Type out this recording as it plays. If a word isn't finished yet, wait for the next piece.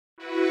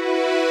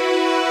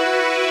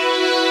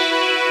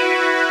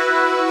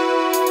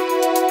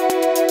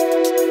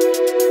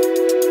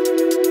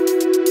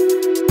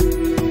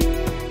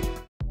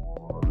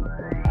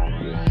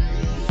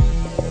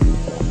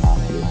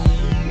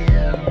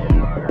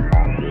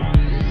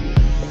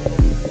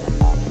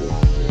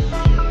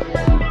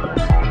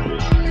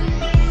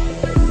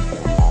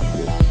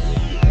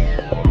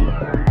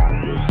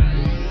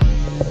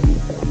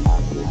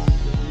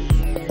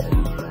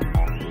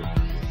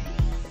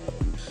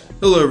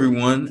Hello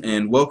everyone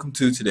and welcome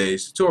to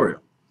today's tutorial.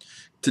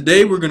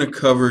 Today we're going to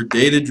cover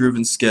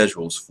data-driven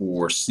schedules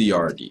for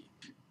CRD.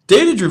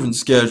 Data-driven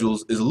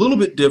schedules is a little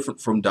bit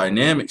different from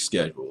dynamic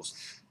schedules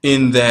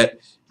in that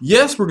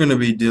yes, we're going to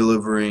be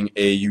delivering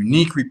a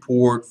unique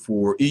report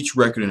for each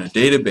record in a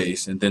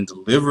database and then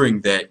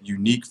delivering that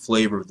unique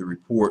flavor of the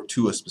report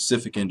to a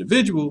specific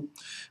individual,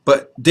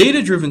 but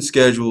data-driven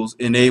schedules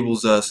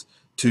enables us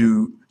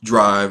to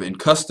drive and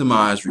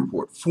customize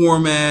report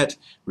format,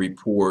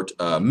 report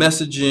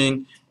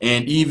messaging,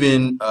 and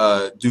even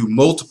do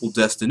multiple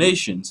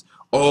destinations,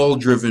 all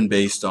driven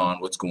based on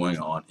what's going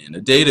on in a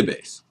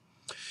database.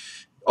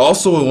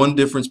 Also, one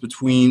difference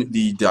between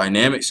the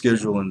dynamic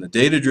schedule and the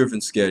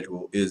data-driven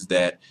schedule is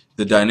that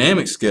the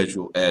dynamic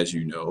schedule, as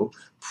you know,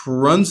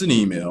 runs an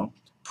email,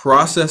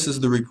 processes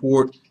the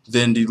report,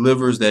 then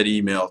delivers that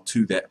email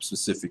to that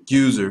specific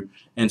user,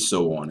 and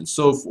so on and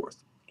so forth.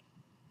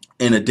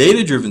 In a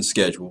data-driven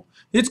schedule,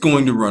 it's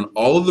going to run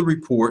all of the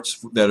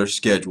reports that are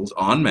scheduled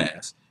en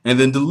masse and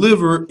then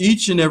deliver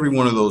each and every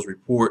one of those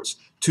reports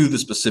to the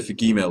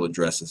specific email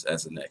addresses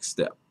as the next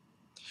step.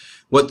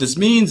 What this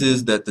means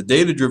is that the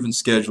data-driven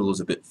schedule is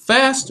a bit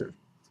faster.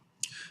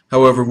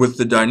 However, with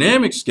the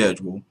dynamic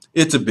schedule,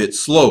 it's a bit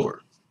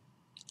slower.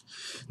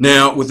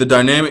 Now, with the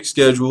dynamic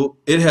schedule,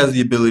 it has the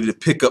ability to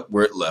pick up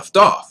where it left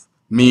off,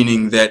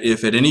 meaning that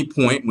if at any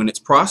point when it's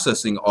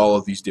processing all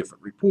of these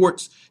different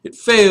reports, it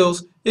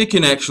fails, it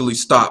can actually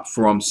stop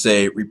from,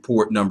 say,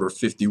 report number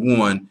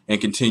 51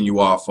 and continue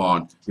off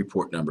on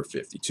report number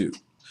 52.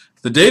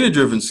 The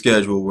data-driven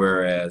schedule,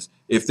 whereas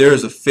if there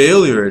is a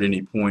failure at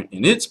any point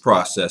in its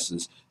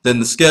processes, then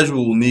the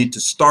schedule will need to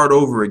start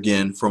over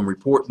again from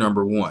report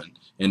number 1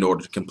 in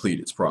order to complete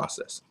its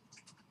process.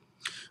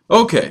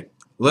 Okay,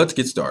 let's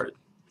get started.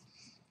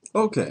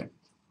 Okay,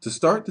 to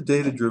start the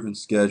data-driven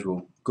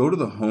schedule, go to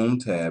the Home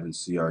tab in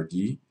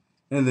CRD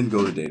and then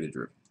go to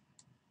Data-Driven.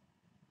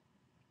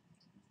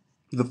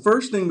 The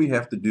first thing we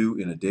have to do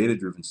in a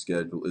data-driven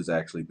schedule is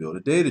actually build a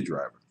data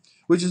driver,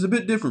 which is a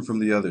bit different from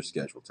the other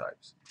schedule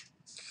types.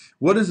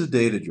 What is a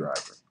data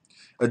driver?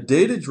 A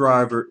data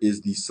driver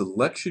is the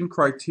selection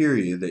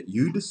criteria that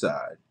you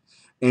decide,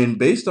 and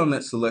based on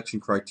that selection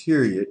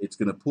criteria, it's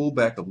going to pull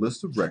back a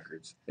list of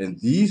records, and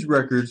these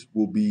records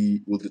will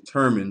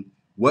determine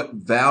what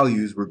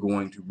values we're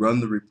going to run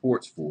the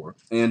reports for,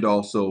 and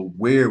also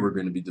where we're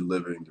going to be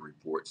delivering the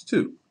reports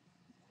to.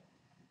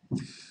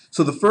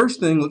 So the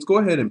first thing, let's go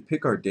ahead and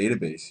pick our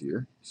database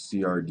here,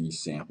 CRD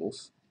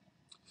samples,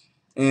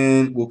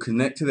 and we'll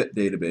connect to that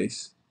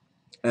database.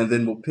 And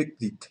then we'll pick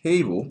the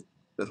table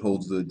that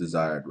holds the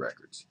desired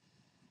records.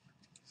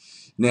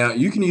 Now,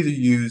 you can either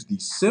use the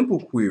simple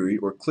query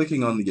or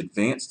clicking on the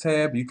advanced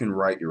tab, you can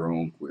write your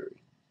own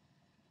query.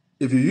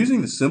 If you're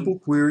using the simple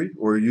query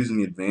or you're using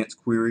the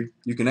advanced query,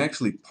 you can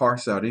actually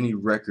parse out any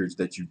records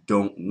that you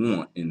don't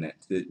want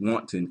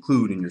to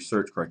include in your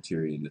search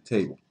criteria in the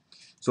table.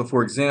 So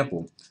for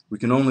example, we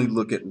can only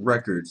look at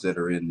records that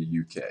are in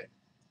the UK.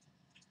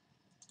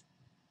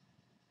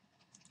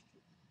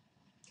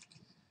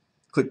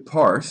 Click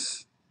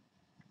Parse,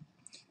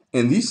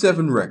 and these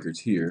 7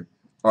 records here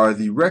are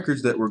the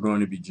records that we're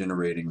going to be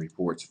generating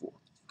reports for.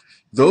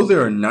 Though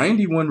there are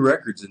 91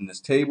 records in this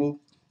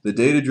table, the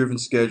data-driven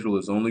schedule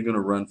is only going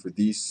to run for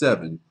these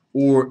 7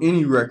 or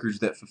any records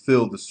that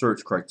fulfill the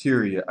search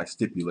criteria I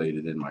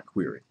stipulated in my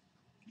query.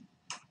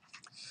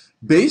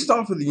 Based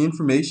off of the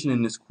information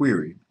in this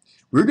query,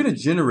 we're going to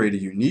generate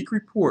a unique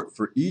report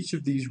for each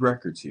of these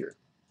records here.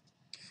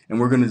 And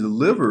we're going to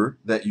deliver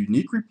that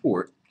unique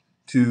report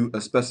to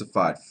a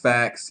specified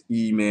fax,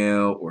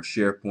 email, or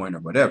SharePoint, or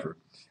whatever,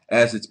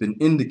 as it's been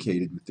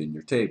indicated within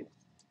your table.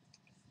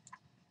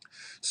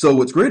 So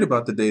what's great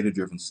about the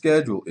data-driven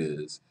schedule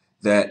is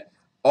that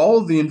all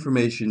of the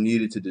information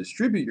needed to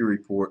distribute your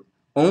report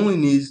only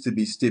needs to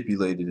be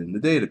stipulated in the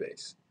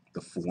database.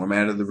 The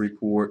format of the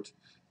report,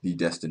 the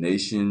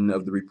destination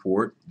of the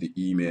report, the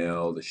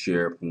email, the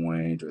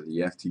SharePoint, or the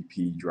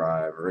FTP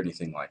drive, or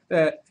anything like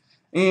that,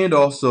 and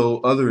also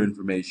other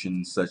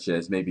information such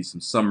as maybe some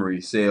summary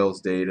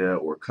sales data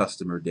or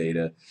customer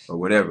data or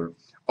whatever.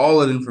 All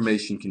that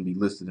information can be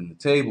listed in the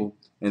table,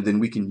 and then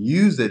we can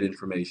use that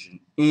information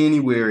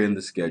anywhere in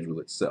the schedule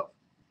itself.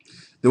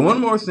 The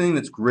one more thing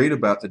that's great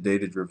about the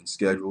data-driven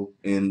schedule,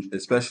 and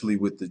especially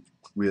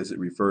as it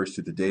refers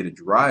to the data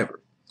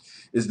driver,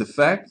 is the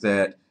fact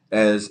that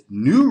as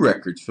new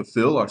records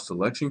fulfill our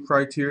selection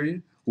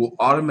criteria, we'll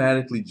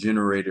automatically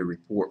generate a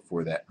report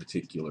for that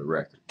particular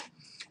record.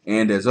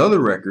 And as other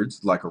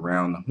records, like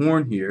around the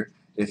horn here,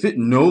 if it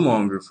no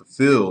longer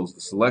fulfills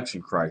the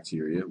selection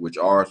criteria, which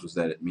ours was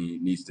that it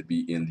needs to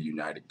be in the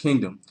United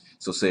Kingdom,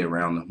 so say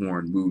around the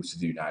horn moves to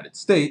the United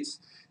States,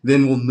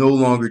 then we'll no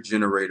longer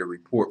generate a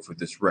report for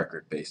this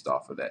record based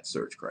off of that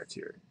search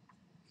criteria.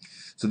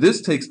 So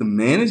this takes the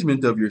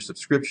management of your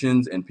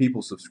subscriptions and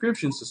people's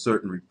subscriptions to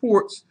certain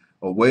reports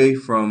away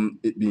from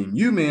it being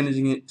you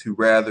managing it to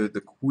rather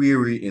the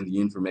query and the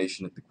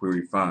information that the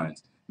query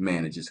finds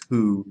manages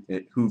who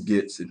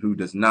gets and who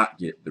does not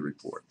get the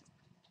report.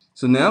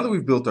 So now that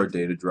we've built our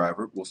data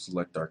driver, we'll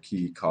select our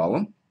key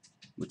column,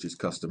 which is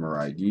customer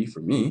ID for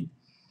me.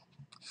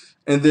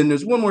 And then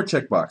there's one more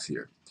checkbox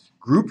here.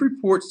 Group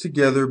reports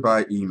together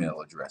by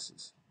email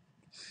addresses.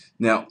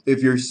 Now,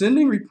 if you're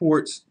sending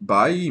reports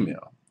by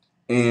email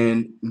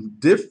and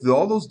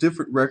all those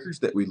different records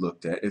that we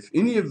looked at, if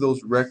any of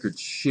those records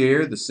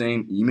share the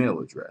same email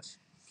address,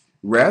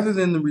 rather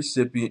than the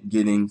recipient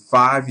getting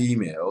 5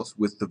 emails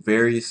with the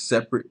various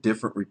separate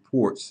different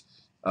reports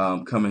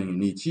coming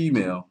in each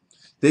email,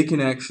 they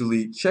can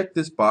actually check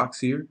this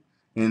box here,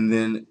 and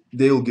then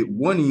they'll get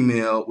one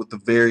email with the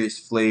various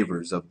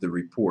flavors of the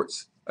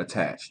reports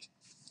attached.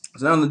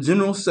 So now in the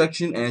general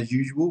section, as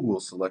usual, we'll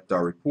select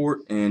our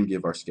report and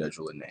give our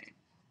schedule a name.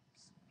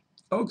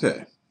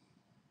 Okay.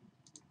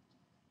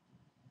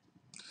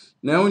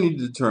 Now we need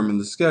to determine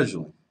the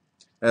scheduling.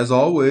 As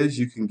always,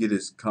 you can get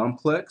as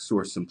complex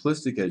or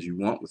simplistic as you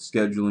want with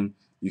scheduling.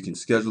 You can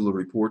schedule a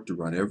report to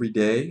run every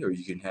day, or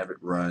you can have it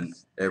run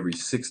every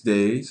 6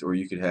 days, or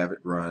you could have it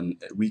run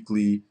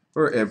weekly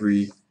or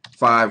every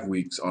 5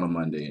 weeks on a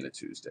Monday and a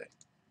Tuesday.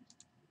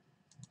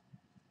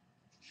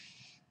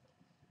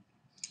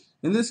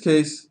 In this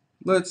case,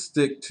 let's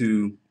stick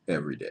to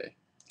every day.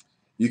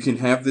 You can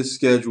have this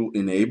schedule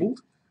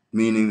enabled,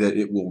 meaning that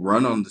it will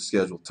run on the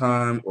scheduled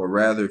time, or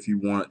rather if you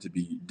want it to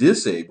be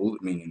disabled,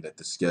 meaning that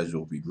the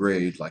schedule will be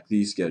grayed like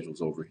these schedules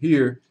over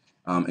here,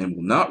 and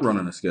will not run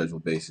on a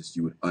scheduled basis,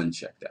 you would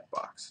uncheck that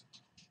box.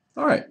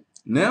 Alright,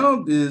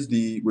 now is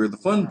where the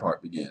fun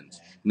part begins.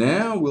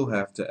 Now we'll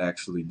have to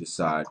actually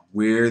decide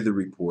where the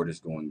report is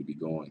going to be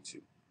going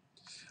to.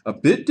 A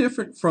bit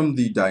different from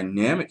the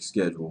dynamic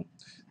schedule,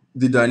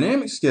 the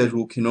dynamic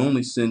schedule can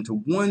only send to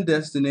one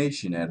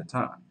destination at a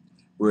time,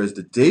 whereas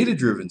the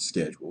data-driven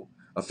schedule,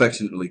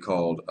 affectionately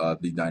called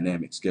the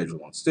dynamic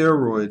schedule on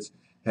steroids,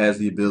 has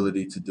the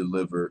ability to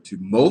deliver to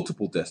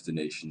multiple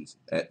destinations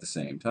at the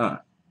same time.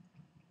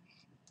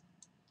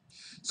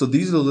 So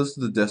these are the list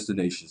of the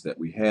destinations that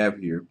we have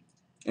here,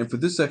 and for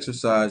this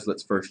exercise,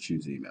 let's first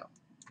choose email.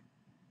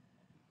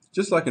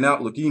 Just like an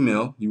Outlook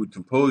email, you would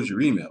compose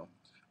your email,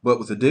 but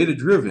with a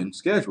data-driven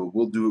schedule,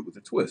 we'll do it with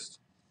a twist.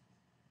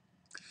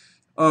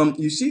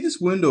 You see this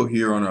window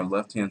here on our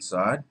left-hand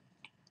side,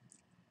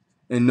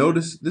 and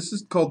notice this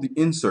is called the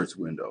Inserts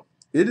window.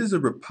 It is a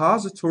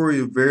repository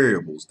of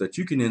variables that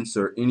you can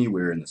insert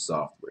anywhere in the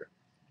software.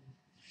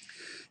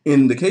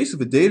 In the case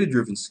of a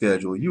data-driven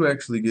schedule, you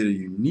actually get a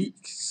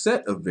unique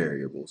set of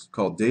variables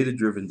called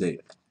data-driven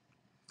data.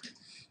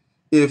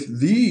 If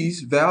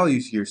these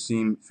values here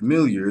seem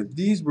familiar,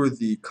 these were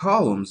the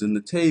columns in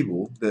the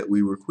table that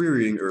we were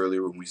querying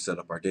earlier when we set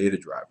up our data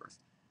driver.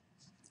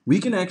 We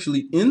can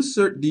actually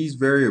insert these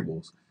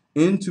variables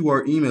into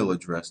our email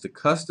address to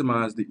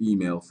customize the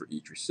email for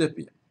each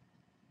recipient.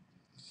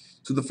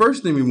 So the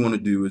first thing we want to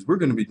do is we're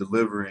going to be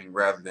delivering,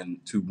 rather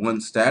than to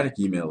one static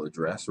email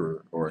address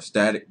or a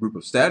static group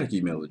of static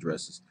email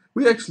addresses,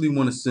 we actually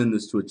want to send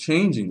this to a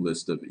changing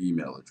list of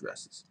email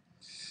addresses.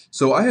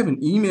 So I have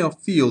an email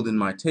field in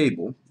my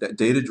table, that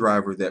data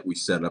driver that we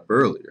set up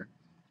earlier.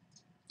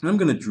 I'm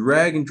going to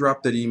drag and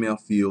drop that email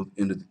field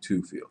into the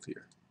to field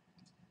here.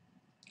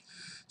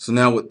 So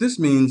now what this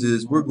means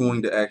is we're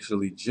going to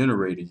actually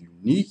generate a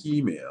unique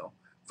email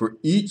for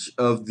each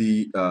of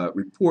the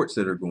reports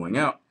that are going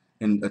out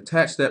and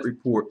attach that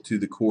report to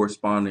the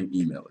corresponding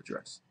email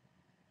address.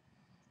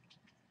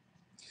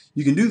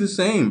 You can do the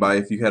same by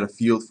if you had a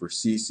field for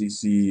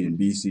CCC and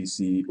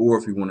BCC, or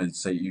if you wanted to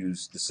say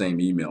use the same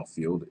email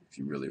field. If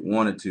you really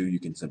wanted to, you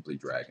can simply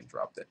drag and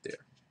drop that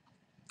there.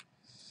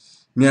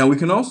 Now we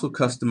can also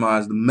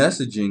customize the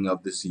messaging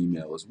of this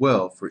email as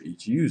well for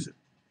each user.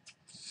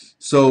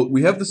 So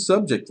we have the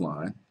subject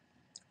line.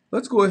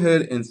 Let's go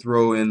ahead and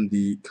throw in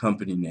the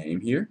company name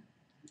here.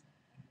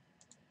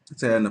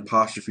 Let's add an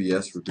apostrophe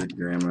S for good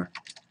grammar,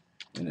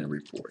 and then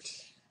report.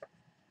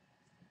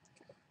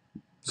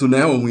 So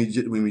now when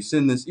we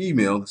send this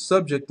email, the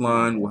subject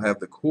line will have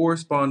the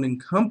corresponding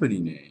company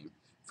name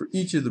for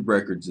each of the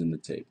records in the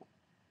table.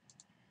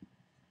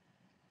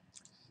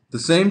 The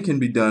same can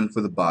be done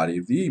for the body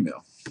of the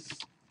email.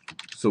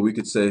 So we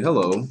could say,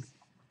 hello,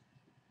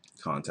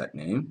 contact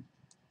name,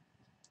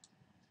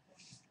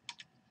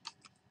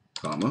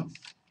 comma,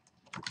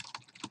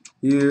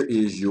 here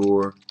is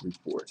your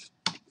report.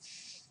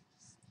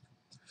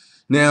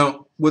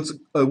 Now, what's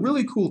a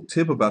really cool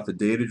tip about the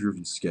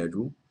data-driven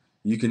schedule,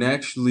 you can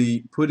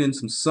actually put in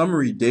some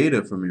summary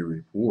data from your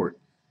report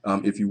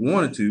if you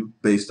wanted to,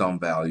 based on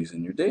values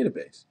in your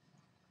database.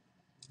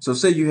 So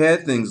say you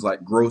had things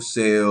like gross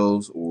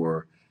sales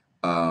or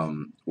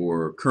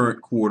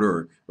current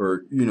quarter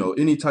or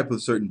any type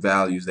of certain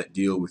values that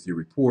deal with your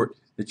report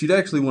that you'd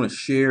actually want to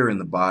share in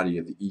the body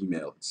of the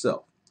email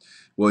itself.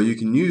 Well, you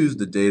can use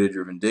the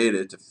data-driven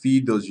data to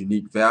feed those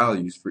unique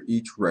values for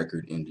each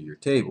record into your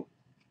table.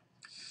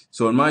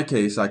 So in my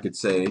case, I could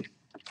say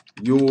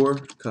your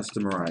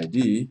customer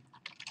ID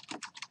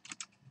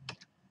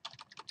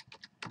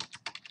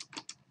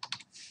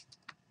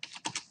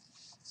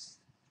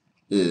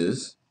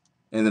is,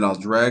 and then I'll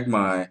drag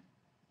my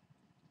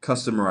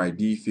customer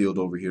ID field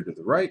over here to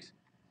the right,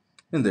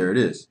 and there it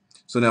is.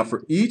 So now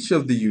for each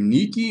of the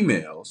unique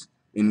emails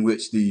in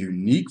which the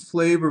unique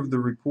flavor of the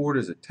report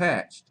is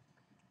attached,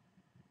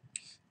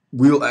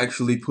 we'll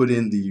actually put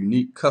in the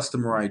unique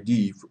customer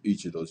ID for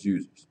each of those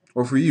users.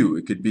 Or for you,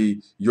 it could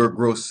be your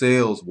gross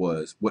sales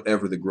was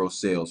whatever the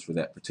gross sales for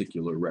that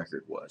particular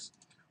record was,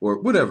 or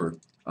whatever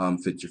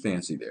fits your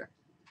fancy there.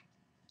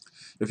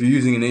 If you're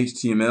using an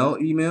HTML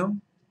email,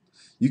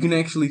 you can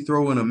actually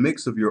throw in a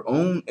mix of your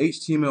own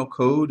HTML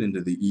code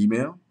into the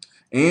email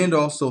and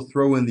also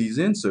throw in these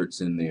inserts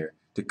in there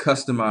to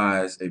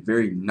customize a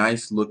very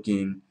nice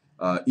looking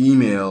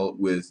email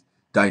with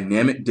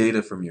dynamic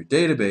data from your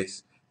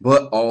database,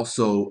 but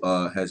also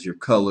has your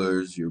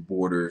colors, your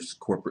borders,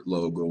 corporate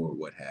logo, or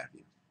what have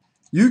you.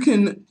 You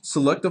can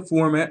select a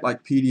format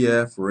like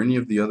PDF or any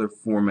of the other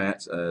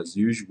formats as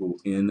usual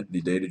in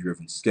the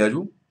data-driven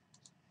schedule,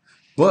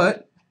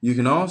 but you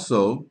can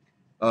also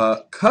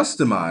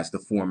customize the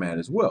format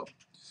as well.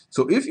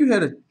 So if you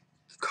had a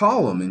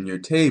column in your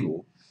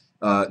table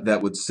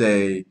that would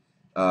say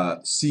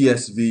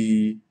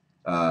CSV,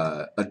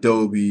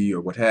 Adobe,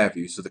 or what have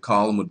you, so the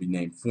column would be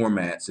named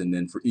formats, and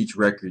then for each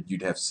record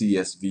you'd have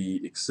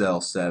CSV,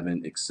 Excel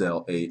 7,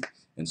 Excel 8,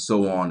 and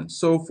so on and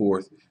so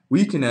forth.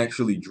 We can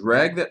actually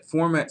drag that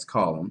formats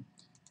column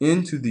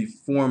into the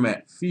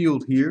format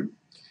field here,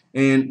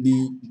 and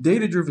the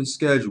data-driven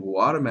schedule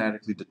will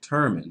automatically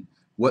determine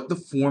what the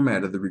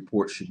format of the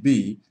report should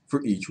be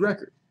for each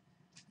record,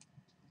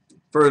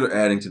 further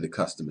adding to the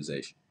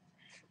customization.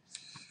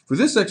 For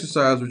this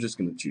exercise, we're just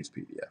going to choose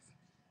PDF.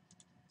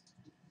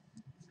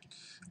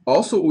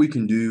 Also, what we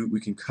can do, we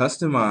can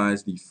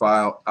customize the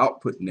file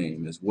output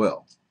name as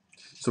well.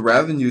 So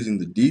rather than using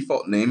the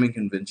default naming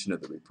convention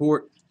of the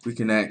report, we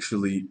can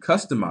actually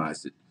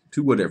customize it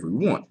to whatever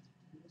we want.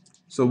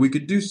 So we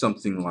could do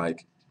something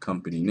like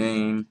company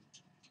name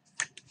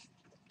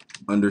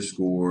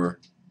underscore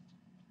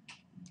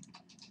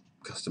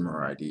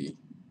customer ID,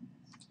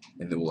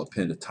 and then we'll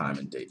append a time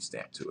and date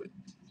stamp to it.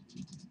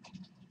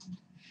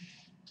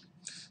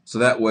 So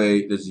that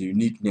way there's a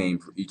unique name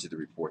for each of the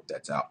report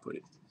that's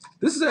outputted.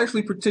 This is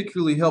actually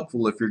particularly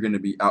helpful if you're going to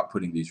be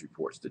outputting these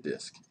reports to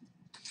disk.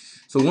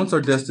 So once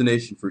our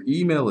destination for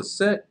email is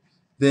set,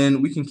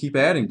 then we can keep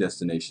adding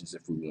destinations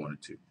if we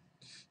wanted to.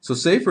 So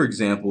say, for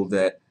example,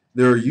 that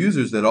there are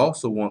users that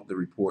also want the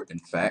report in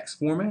fax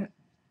format.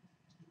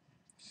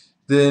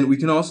 Then we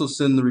can also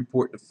send the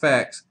report to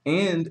fax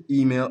and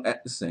email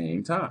at the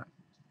same time.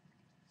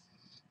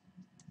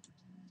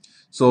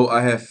 So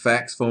I have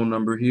fax phone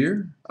number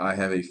here. I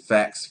have a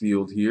fax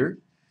field here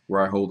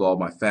where I hold all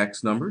my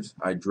fax numbers.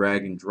 I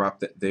drag and drop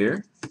that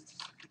there.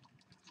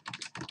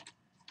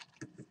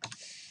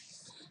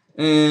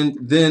 And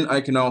then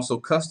I can also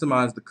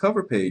customize the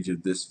cover page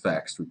of this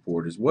fax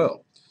report as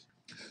well.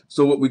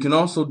 So what we can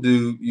also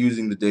do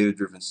using the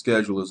data-driven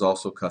schedule is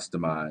also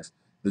customize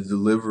the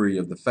delivery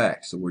of the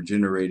fax. So we're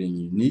generating a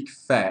unique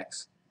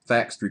faxed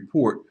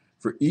report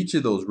for each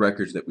of those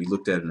records that we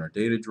looked at in our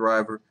data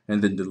driver,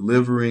 and then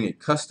delivering a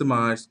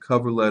customized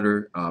cover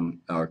letter,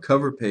 our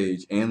cover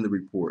page, and the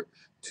report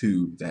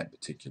to that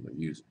particular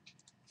user.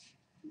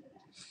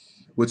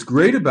 What's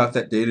great about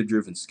that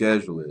data-driven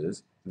schedule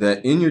is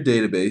that in your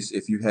database,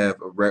 if you have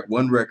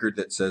one record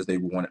that says they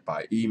want it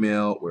by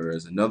email,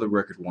 whereas another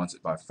record wants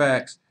it by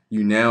fax,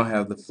 you now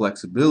have the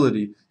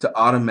flexibility to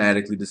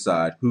automatically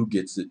decide who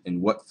gets it in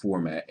what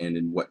format and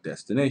in what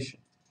destination.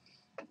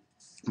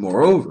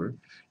 Moreover,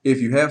 if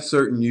you have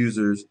certain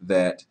users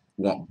that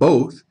want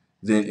both,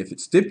 then if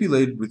it's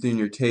stipulated within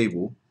your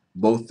table,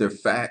 both their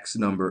fax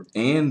number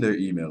and their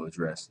email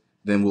address,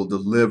 then we'll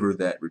deliver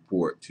that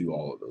report to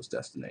all of those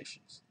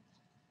destinations.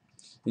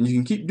 And you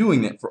can keep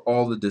doing that for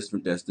all the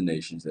different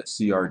destinations that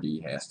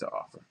CRD has to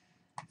offer.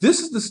 This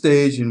is the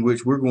stage in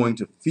which we're going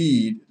to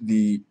feed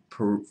the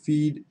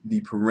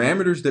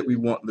parameters that we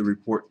want the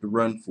report to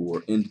run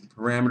for into the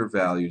parameter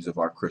values of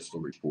our crystal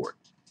report.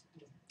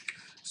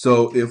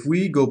 So if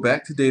we go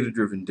back to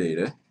data-driven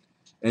data,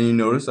 and you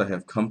notice I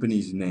have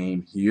company's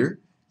name here,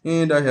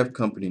 and I have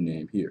company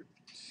name here.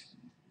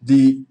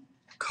 The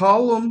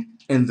column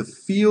and the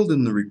field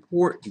in the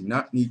report do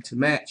not need to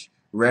match,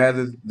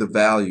 rather the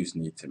values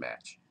need to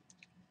match.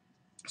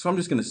 So I'm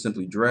just going to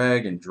simply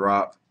drag and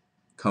drop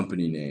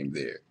company name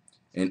there.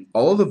 And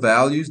all the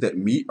values that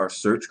meet our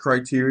search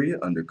criteria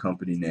under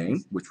company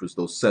name, which was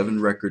those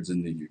 7 records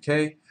in the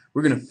UK,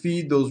 we're going to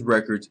feed those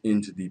records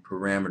into the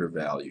parameter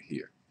value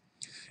here.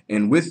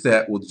 And with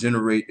that, we'll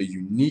generate a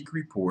unique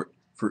report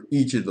for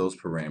each of those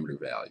parameter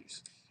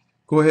values.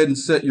 Go ahead and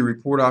set your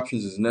report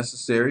options as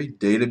necessary.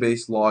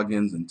 Database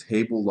logins and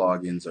table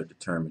logins are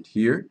determined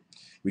here.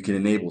 We can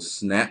enable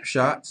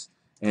snapshots,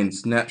 and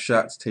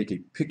snapshots take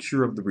a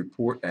picture of the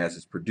report as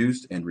it's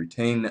produced and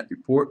retain that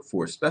report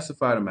for a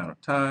specified amount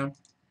of time.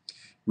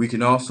 We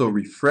can also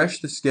refresh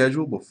the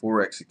schedule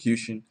before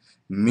execution,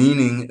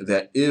 meaning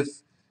that if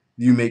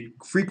you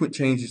make frequent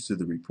changes to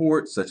the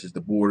report, such as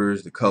the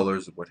borders, the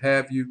colors, or what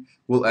have you,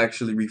 we'll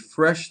actually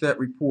refresh that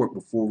report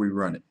before we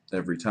run it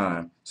every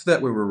time, so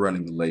that way we're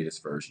running the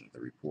latest version of the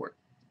report.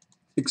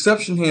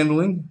 Exception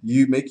handling,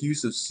 you make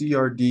use of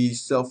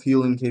CRD's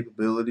self-healing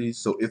capabilities,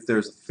 so if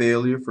there's a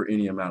failure for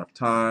any amount of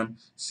time,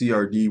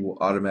 CRD will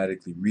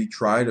automatically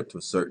retry it up to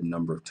a certain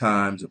number of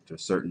times, up to a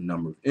certain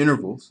number of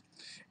intervals.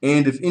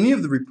 And if any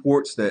of the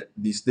reports that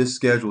this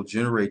schedule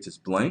generates is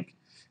blank,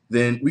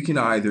 then we can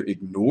either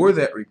ignore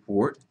that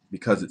report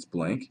because it's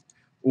blank,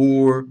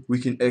 or we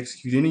can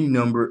execute any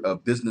number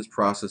of business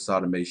process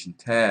automation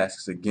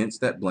tasks against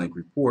that blank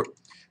report.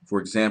 For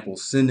example,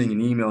 sending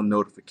an email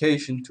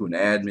notification to an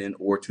admin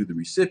or to the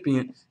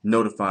recipient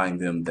notifying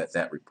them that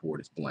that report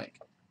is blank.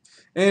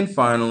 And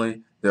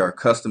finally, there are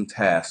custom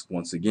tasks,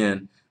 once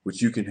again,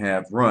 which you can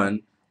have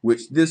run,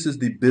 which this is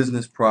the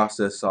business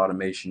process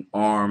automation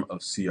arm of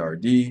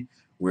CRD,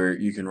 where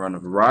you can run a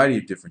variety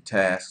of different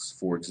tasks.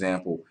 For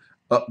example,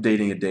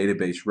 updating a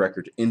database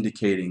record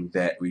indicating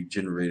that we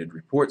generated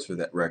reports for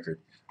that record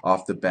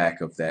off the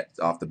back of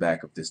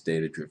this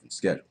data-driven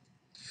schedule.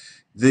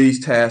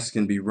 These tasks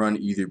can be run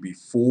either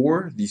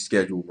before the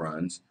schedule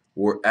runs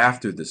or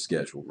after the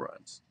schedule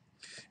runs.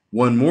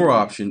 One more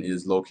option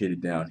is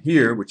located down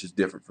here, which is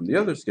different from the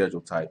other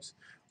schedule types,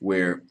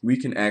 where we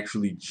can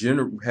actually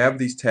have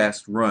these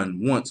tasks run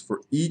once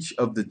for each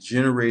of the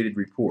generated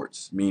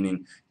reports,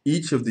 meaning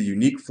each of the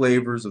unique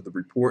flavors of the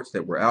reports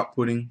that we're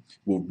outputting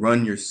will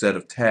run your set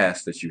of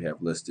tasks that you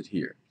have listed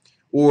here.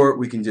 Or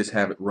we can just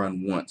have it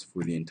run once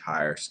for the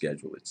entire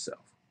schedule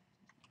itself.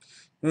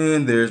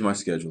 And there's my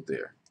schedule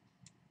there.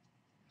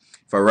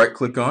 If I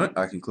right-click on it,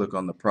 I can click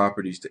on the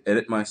properties to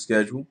edit my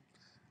schedule.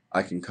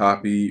 I can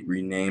copy,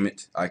 rename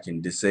it. I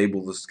can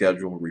disable the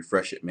schedule,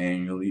 refresh it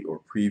manually,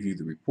 or preview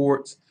the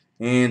reports.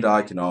 And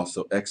I can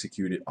also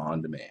execute it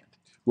on demand.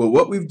 Well,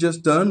 what we've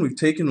just done, we've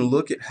taken a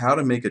look at how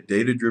to make a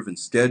data-driven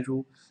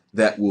schedule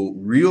that will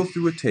reel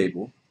through a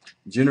table,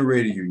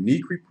 generate a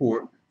unique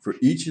report for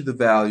each of the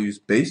values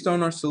based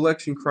on our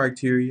selection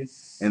criteria,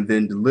 and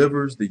then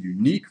delivers the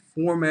unique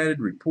formatted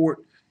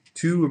report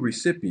to a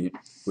recipient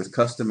with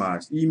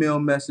customized email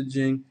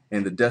messaging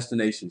and the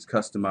destinations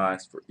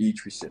customized for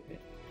each recipient.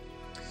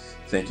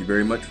 Thank you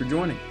very much for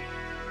joining.